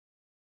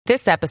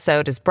This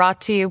episode is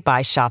brought to you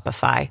by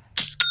Shopify.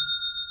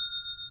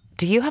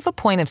 Do you have a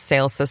point of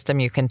sale system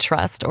you can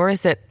trust, or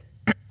is it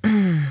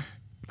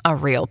a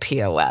real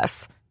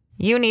POS?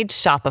 You need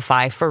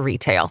Shopify for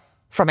retail.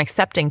 From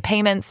accepting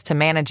payments to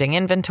managing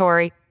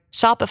inventory,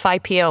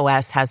 Shopify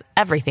POS has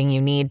everything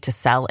you need to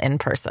sell in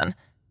person.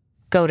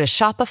 Go to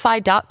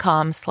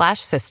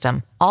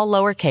shopify.com/system, all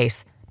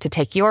lowercase, to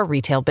take your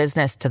retail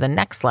business to the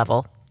next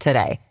level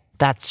today.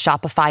 That's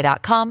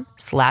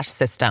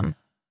shopify.com/system.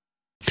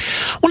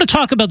 I want to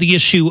talk about the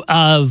issue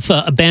of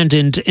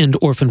abandoned and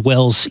orphaned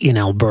wells in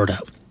Alberta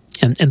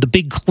and the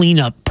big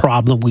cleanup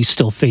problem we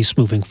still face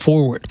moving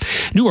forward.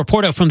 A new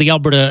report out from the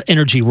Alberta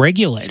Energy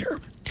Regulator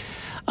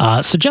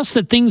suggests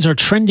that things are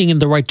trending in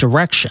the right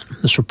direction.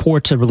 This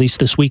report released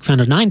this week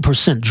found a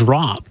 9%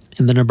 drop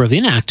in the number of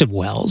inactive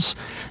wells,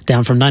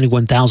 down from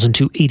 91,000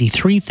 to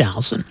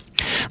 83,000.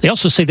 They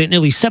also say that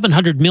nearly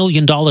 $700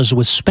 million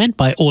was spent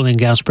by oil and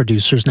gas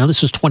producers. Now,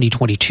 this is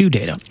 2022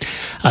 data.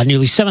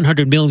 Nearly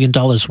 $700 million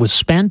was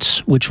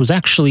spent, which was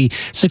actually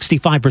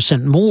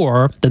 65%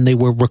 more than they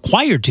were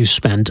required to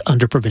spend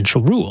under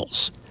provincial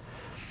rules.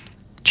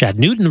 Chad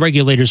Newton,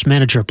 regulator's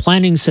manager of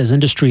planning, says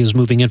industry is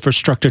moving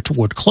infrastructure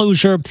toward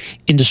closure.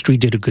 Industry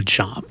did a good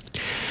job.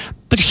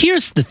 But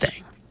here's the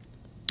thing.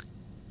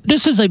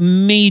 This is a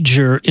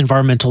major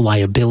environmental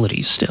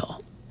liability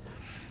still.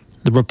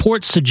 The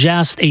report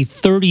suggests a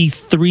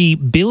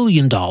 $33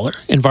 billion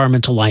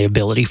environmental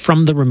liability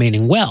from the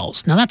remaining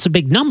wells. Now, that's a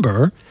big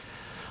number,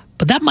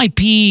 but that might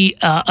be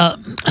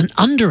an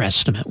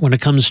underestimate when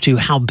it comes to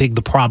how big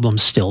the problem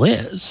still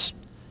is.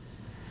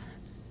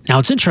 Now,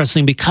 it's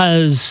interesting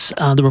because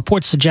the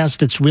report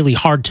suggests it's really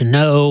hard to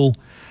know.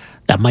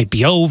 That might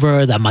be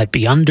over, that might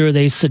be under,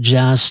 they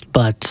suggest,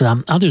 but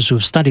others who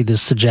have studied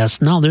this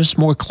suggest, no, there's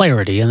more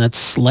clarity, and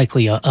that's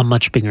likely a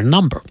much bigger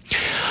number.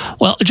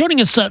 Well, joining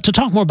us to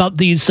talk more about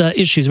these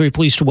issues, very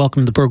pleased to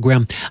welcome the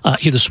program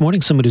here this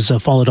morning, someone who's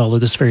followed all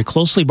of this very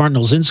closely, Martin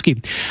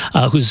Olszynski,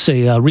 who's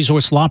a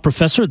resource law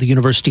professor at the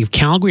University of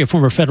Calgary, a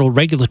former federal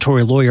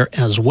regulatory lawyer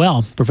as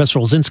well. Professor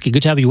Olszynski,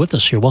 good to have you with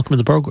us here. Welcome to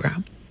the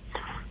program.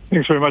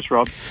 Thanks very much,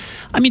 Rob.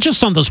 I mean,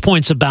 just on those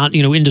points about,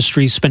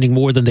 industry spending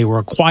more than they were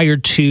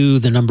required to,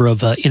 the number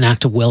of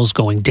inactive wells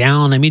going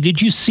down. I mean,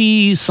 did you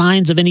see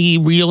signs of any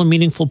real and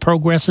meaningful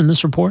progress in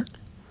this report?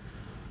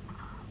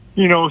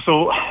 I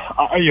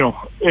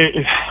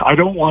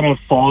don't want to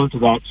fall into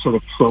that sort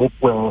of trope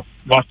where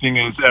nothing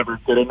is ever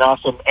good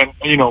enough. And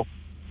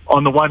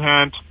on the one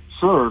hand,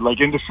 sure, like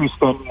industry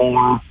spent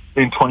more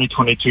in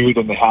 2022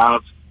 than they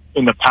have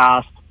in the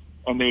past,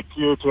 and they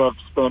appear to have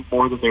spent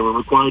more than they were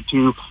required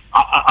to.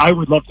 I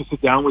would love to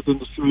sit down with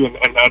industry and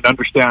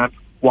understand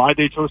why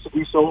they chose to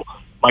do so.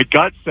 My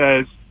gut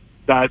says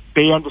that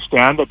they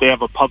understand that they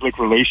have a public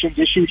relations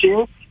issue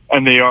here,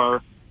 and they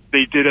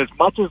did as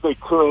much as they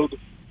could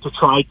to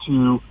try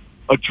to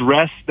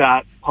address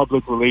that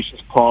public relations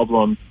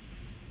problem.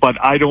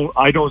 But I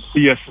don't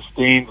see a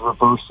sustained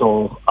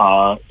reversal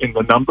in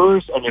the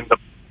numbers and in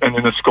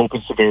the scope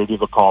and severity of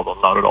the problem.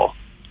 Not at all.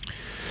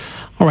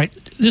 All right,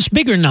 this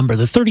bigger number,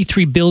 the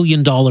 $33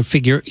 billion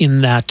figure in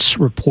that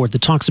report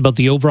that talks about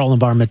the overall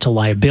environmental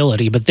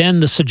liability, but then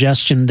the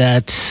suggestion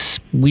that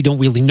we don't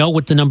really know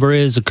what the number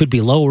is. It could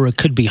be lower, it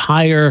could be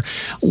higher.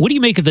 What do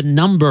you make of the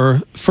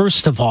number,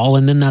 first of all,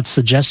 and then that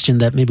suggestion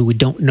that maybe we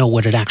don't know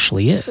what it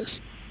actually is?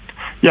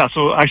 Yeah,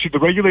 so actually the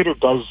regulator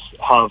does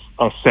have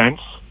a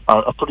sense,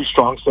 a pretty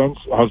strong sense,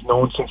 has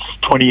known since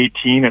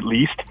 2018 at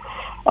least,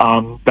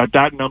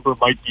 that number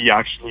might be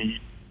actually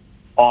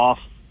off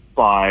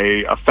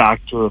by a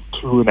factor of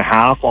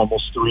 2.5,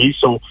 almost 3.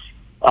 So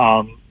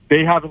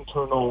they have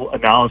internal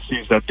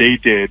analyses that they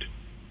did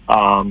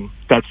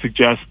that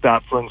suggest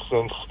that, for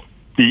instance,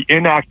 the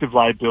inactive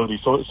liability,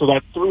 so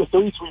that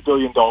 $33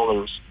 billion,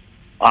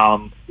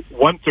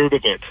 1/3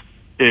 of it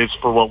is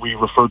for what we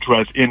refer to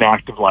as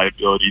inactive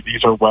liability.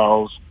 These are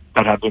wells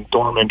that have been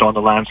dormant on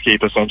the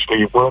landscape,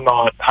 essentially,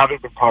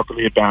 haven't been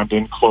properly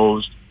abandoned,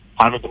 closed,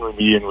 haven't been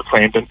remediated and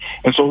reclaimed.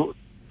 And so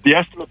the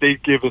estimate they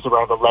give is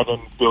around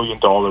 $11 billion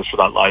for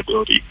that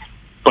liability.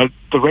 But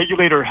the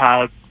regulator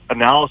had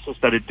analysis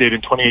that it did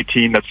in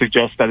 2018 that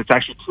suggests that it's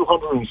actually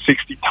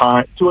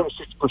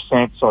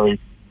 260%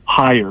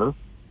 higher,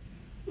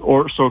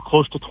 or so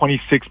close to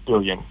 $26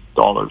 billion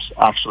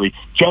actually,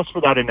 just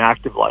for that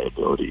inactive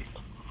liability.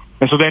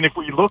 And so then if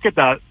we look at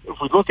a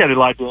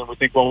liability and we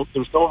think, well,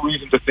 there's no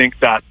reason to think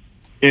that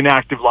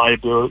inactive wells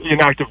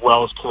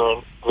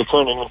the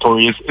current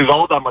inventory is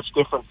all that much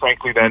different,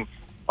 frankly, than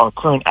our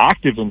current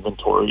active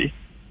inventory,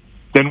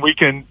 then we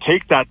can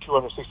take that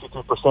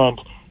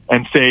 263%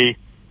 and say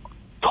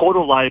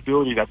total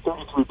liability, that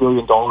 $33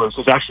 billion,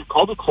 is actually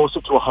probably closer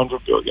to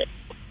 $100 billion.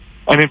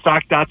 And in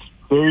fact, that's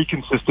very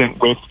consistent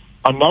with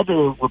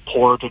another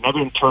report, another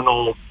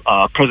internal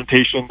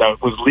presentation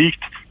that was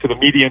leaked to the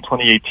media in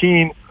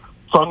 2018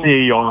 from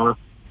the AER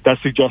that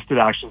suggested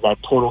actually that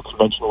total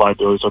conventional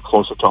liabilities are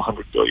closer to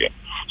 $100 billion.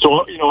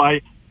 So,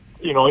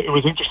 it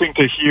was interesting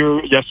to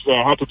hear yesterday.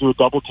 I had to do a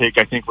double take,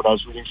 I think, when I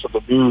was reading some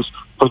of the news,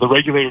 for the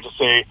regulator to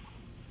say,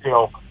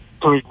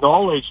 to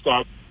acknowledge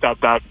that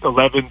that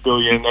 11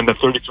 billion and the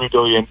 33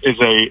 billion is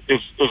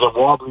a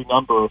wobbly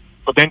number,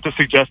 but then to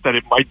suggest that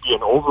it might be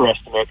an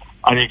overestimate,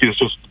 I think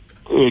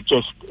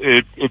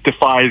it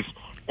defies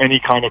any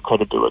kind of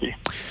credibility.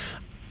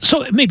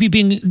 So maybe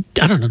being,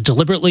 I don't know,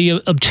 deliberately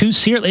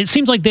obtuse here. It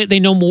seems like they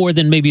know more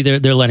than maybe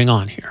they're letting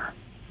on here.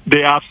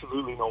 They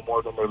absolutely know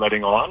more than they're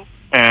letting on,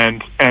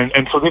 and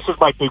so this is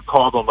my big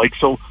problem. Like,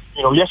 so,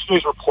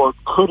 yesterday's report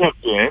could have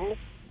been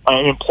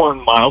an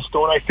important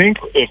milestone, I think,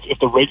 if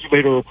the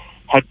regulator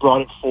had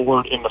brought it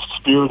forward in the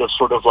spirit of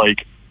sort of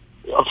like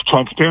of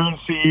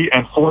transparency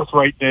and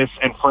forthrightness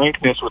and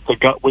frankness with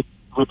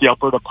the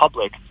Alberta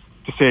public,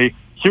 to say,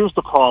 here's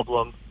the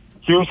problem,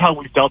 here's how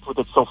we've dealt with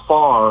it so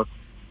far.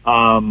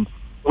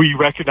 We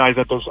recognize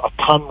that there's a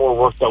ton more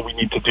work that we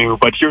need to do,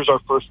 but here's our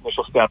first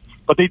initial step.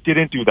 But they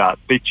didn't do that.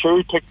 They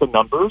cherry-picked the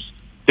numbers.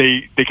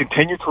 They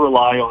continue to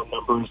rely on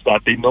numbers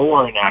that they know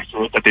are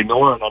inaccurate, that they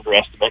know are an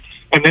underestimate,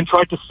 and then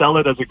try to sell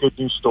it as a good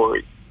news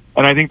story.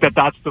 And I think that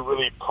that's the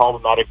really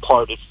problematic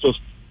part.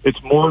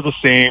 It's more of the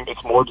same.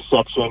 It's more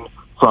deception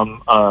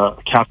from a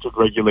captured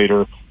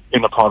regulator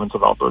in the province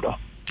of Alberta.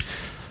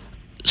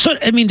 So,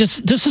 I mean, does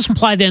this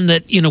imply then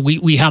that,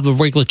 we have a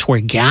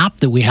regulatory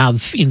gap, that we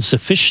have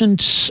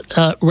insufficient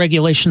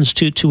regulations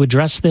to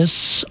address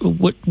this?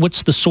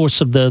 What's the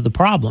source of the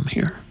problem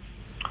here?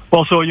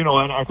 Well, so,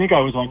 and I think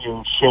I was on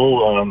your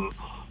show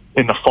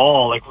in the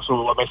fall,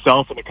 so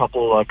myself and a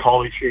couple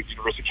colleagues here at the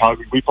University of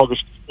Calgary, we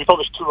published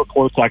two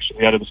reports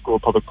actually out of the School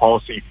of Public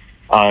Policy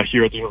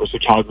here at the University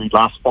of Calgary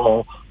last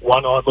fall,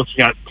 one on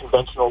looking at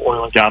conventional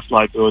oil and gas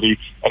liability,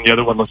 and the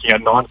other one looking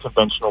at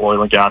non-conventional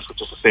oil and gas,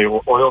 which is to say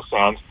oil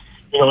sands.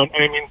 And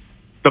I mean,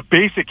 the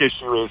basic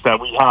issue is that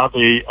we have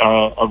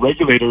a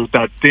regulator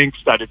that thinks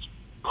that its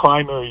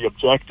primary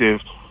objective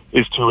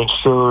is to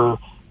ensure,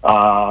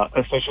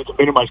 essentially to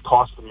minimize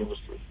costs for the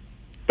industry.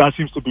 That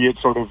seems to be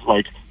its sort of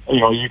like,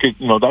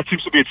 that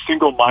seems to be its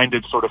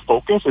single-minded sort of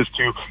focus, is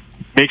to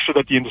make sure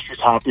that the industry's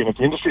happy. And if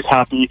the industry's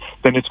happy,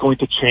 then it's going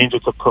to change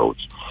its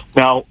approach.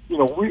 Now,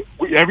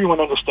 everyone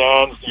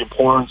understands the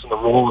importance and the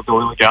role of the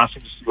oil and gas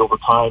industry over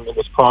time in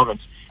this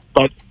province.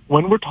 But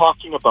when we're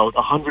talking about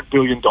 $100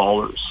 billion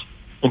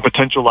in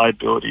potential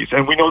liabilities,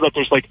 and we know that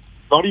there's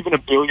not even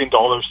 $1 billion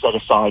set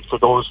aside for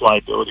those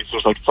liabilities,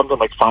 there's something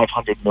like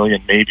 500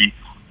 million maybe.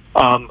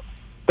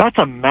 That's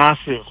a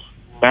massive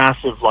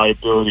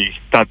liability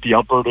that the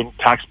Albertan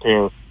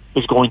taxpayer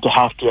is going to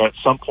have to at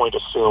some point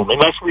assume,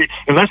 unless we're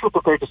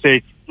prepared to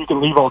say you can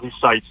leave all these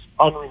sites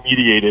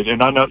unremediated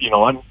and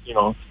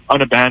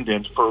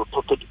unabandoned for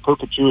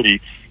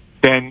perpetuity.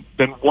 Then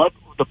what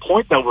the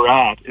point that we're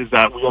at is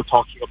that we are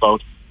talking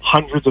about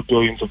hundreds of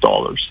billions of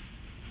dollars,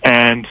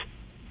 and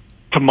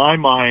to my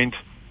mind,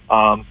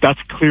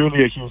 that's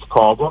clearly a huge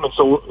problem. And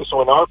so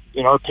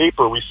in our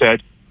paper we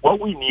said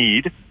what we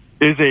need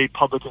is a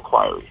public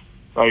inquiry.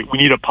 Right, we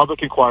need a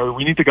public inquiry.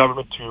 We need the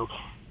government to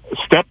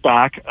step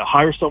back,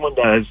 hire someone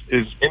that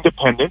is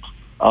independent,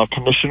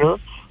 commissioner,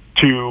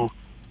 to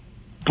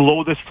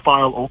blow this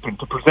file open,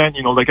 to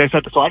present. Like I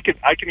said, so I can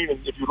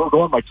even, if you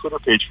go on my Twitter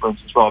page, for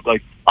instance, Rob,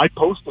 I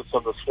posted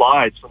some of the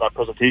slides from that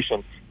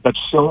presentation that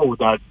show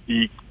that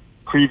the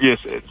previous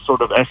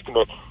sort of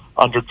estimate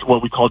under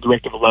what we call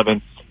Directive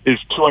 11 is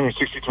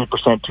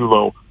 263% too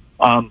low.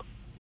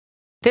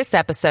 This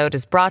episode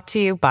is brought to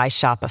you by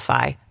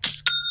Shopify.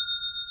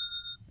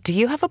 Do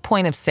you have a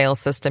point of sale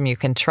system you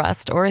can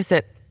trust, or is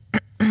it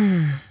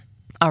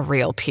a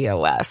real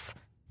POS?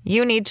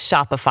 You need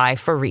Shopify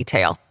for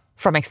retail.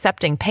 From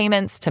accepting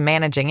payments to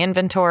managing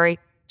inventory,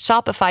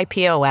 Shopify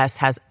POS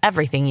has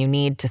everything you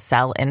need to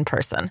sell in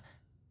person.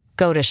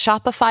 Go to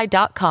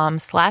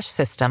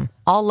shopify.com/system,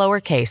 all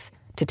lowercase,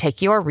 to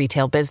take your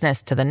retail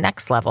business to the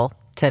next level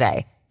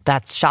today.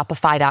 That's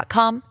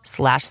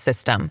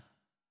shopify.com/system.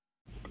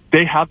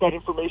 They have that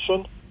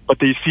information, but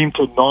they seem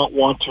to not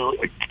want to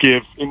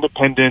give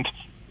independent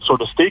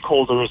sort of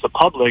stakeholders, the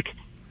public,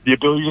 the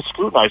ability to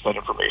scrutinize that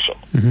information.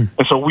 Mm-hmm.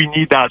 And so we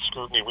need that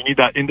scrutiny. We need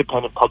that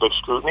independent public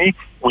scrutiny.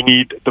 We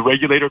need the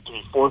regulator to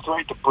be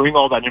forthright, to bring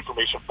all that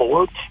information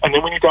forward. And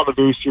then we need to have a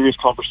very serious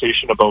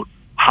conversation about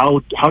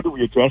how do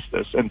we address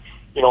this. And,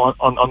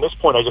 on this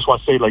point, I just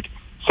want to say,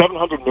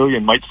 $700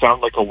 million might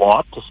sound like a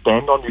lot to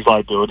spend on these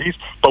liabilities,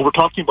 but we're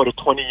talking about a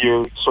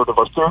 20-year sort of,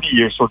 or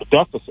 30-year sort of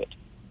deficit.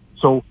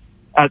 So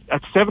at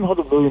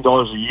 $700 million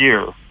a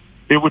year,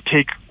 it would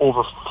take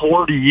over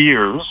 40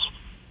 years,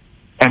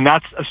 and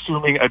that's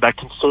assuming that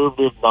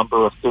conservative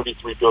number of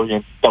 $33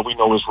 billion that we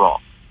know is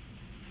wrong.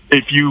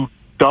 If you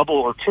double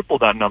or triple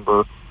that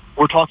number,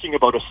 we're talking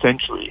about a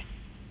century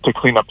to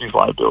clean up these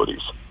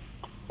liabilities.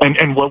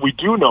 And what we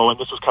do know, and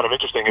this was kind of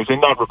interesting, is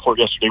in that report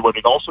yesterday, what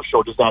it also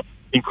showed is that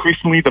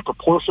increasingly the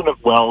proportion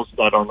of wells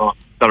that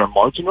are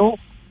marginal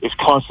is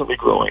constantly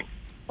growing,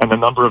 and the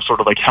number of sort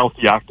of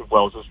healthy active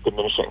wells is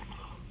diminishing.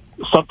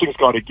 Something's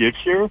got to give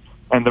here,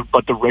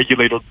 but the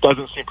regulator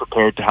doesn't seem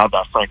prepared to have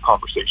that frank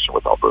conversation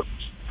with Albertans.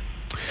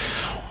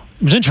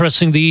 It was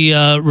interesting,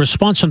 the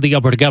response from the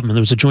Alberta government.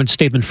 There was a joint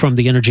statement from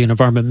the Energy and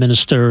Environment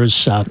Ministers,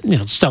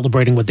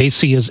 celebrating what they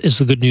see as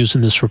the good news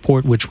in this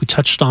report, which we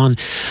touched on,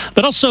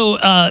 but also,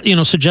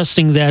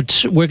 suggesting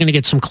that we're going to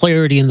get some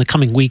clarity in the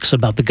coming weeks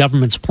about the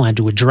government's plan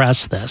to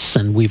address this.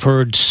 And we've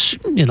heard,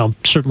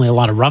 certainly a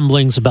lot of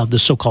rumblings about the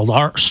so-called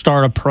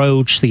R-STAR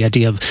approach, the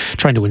idea of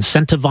trying to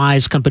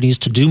incentivize companies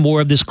to do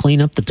more of this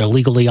cleanup that they're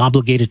legally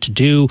obligated to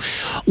do.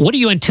 What are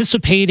you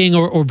anticipating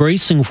or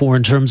bracing for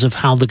in terms of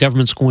how the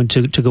government's going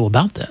to go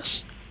about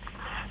this?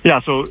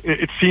 Yeah, so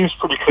it seems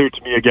pretty clear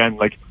to me again,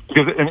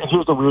 and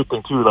here's the weird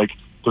thing too,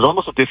 there's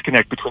almost a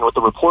disconnect between what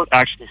the report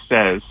actually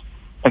says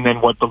and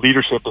then what the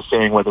leadership is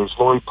saying, whether it's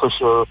Lori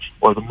Pusher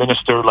or the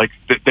minister.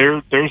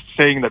 They're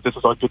saying that this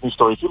is a good news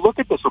story. If you look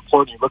at this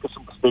report and you look at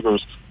some of the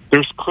figures,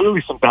 there's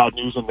clearly some bad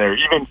news in there,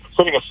 even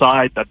setting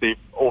aside that they've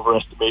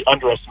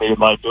underestimated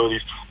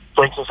liabilities.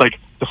 For instance,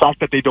 the fact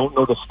that they don't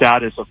know the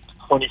status of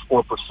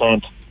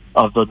 24%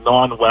 of the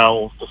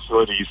non-well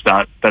facilities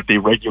that they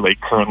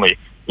regulate currently.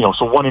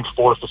 So 1 in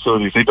 4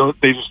 facilities, they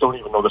just don't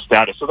even know the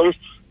status. So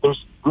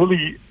there's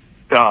really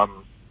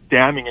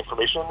damning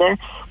information in there.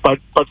 But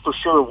for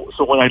sure,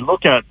 so when I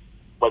look at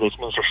whether it's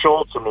Minister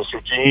Schultz or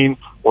Minister Jean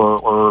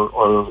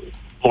or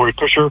Lori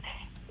Pusher,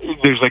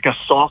 there's a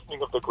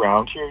softening of the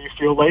ground here, you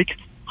feel like,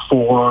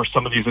 for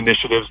some of these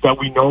initiatives that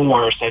we know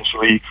are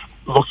essentially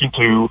looking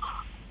to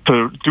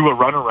do a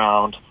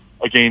runaround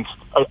against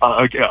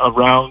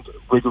around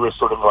rigorous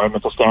sort of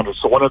environmental standards.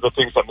 So one of the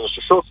things that Minister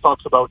Schultz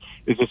talks about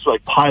is this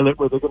pilot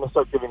where they're going to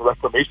start giving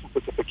reclamation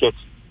certificates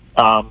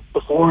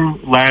before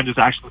land is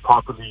actually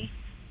properly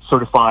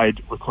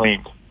certified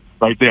reclaimed.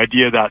 Right? The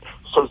idea that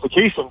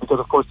certification, because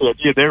of course the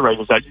idea there, right,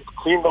 is that you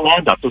clean the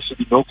land up. There should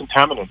be no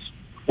contaminants.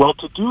 Well,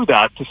 to do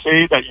that, to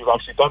say that you've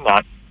actually done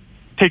that,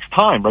 takes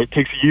time, right? It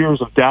takes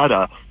years of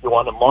data. You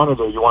want to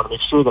monitor. You want to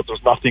make sure that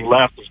there's nothing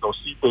left. There's no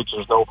seepage.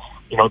 There's no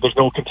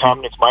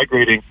contaminants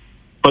migrating.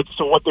 But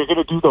so what they're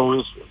going to do, though,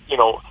 is,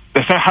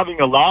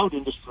 having allowed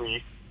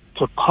industry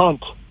to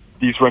punt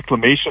these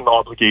reclamation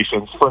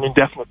obligations for an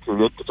indefinite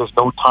period, because there's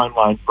no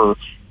timeline for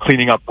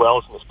cleaning up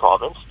wells in this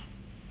province,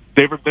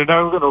 they're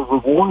now going to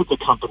reward the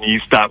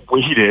companies that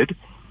waited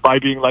by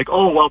being like,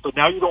 oh, well, but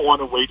now you don't want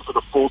to wait for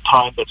the full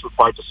time that's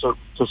required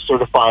to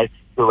certify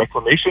your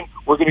reclamation.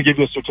 We're going to give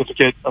you a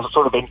certificate, a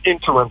sort of an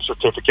interim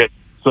certificate,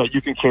 so that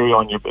you can carry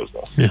on your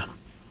business. Yeah.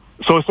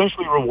 So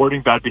essentially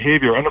rewarding bad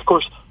behavior. And of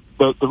course,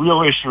 the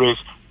real issue is,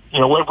 we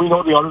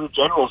know the Auditor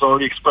General has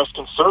already expressed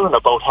concern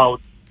about how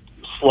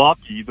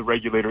sloppy the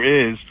regulator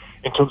is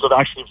in terms of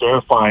actually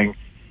verifying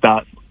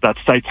that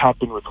sites have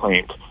been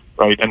reclaimed,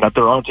 right? And that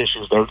there aren't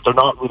issues. They're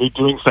not really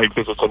doing site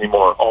visits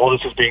anymore. All of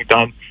this is being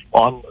done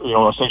on,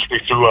 essentially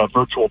through a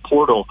virtual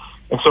portal.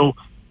 And so,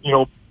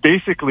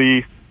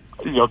 basically,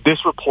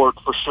 this report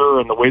for sure,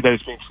 and the way that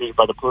it's being treated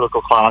by the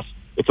political class,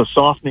 it's a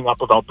softening up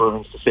of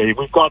Albertans to say,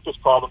 we've got this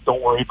problem,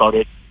 don't worry about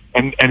it.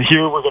 And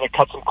here we're going to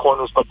cut some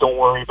corners, but don't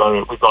worry about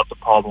it. We've got the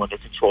problem under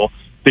control.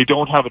 They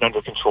don't have it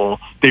under control.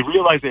 They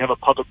realize they have a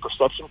public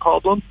perception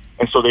problem,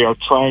 and so they are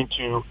trying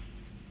to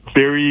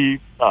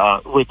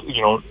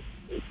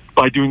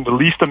by doing the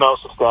least amount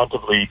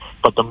substantively,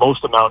 but the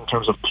most amount in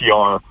terms of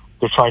PR,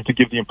 they're trying to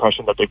give the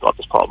impression that they've got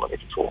this problem under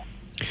control.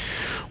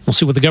 We'll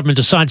see what the government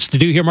decides to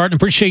do here, Martin.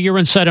 Appreciate your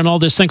insight on all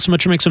this. Thanks so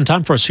much for making some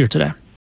time for us here today.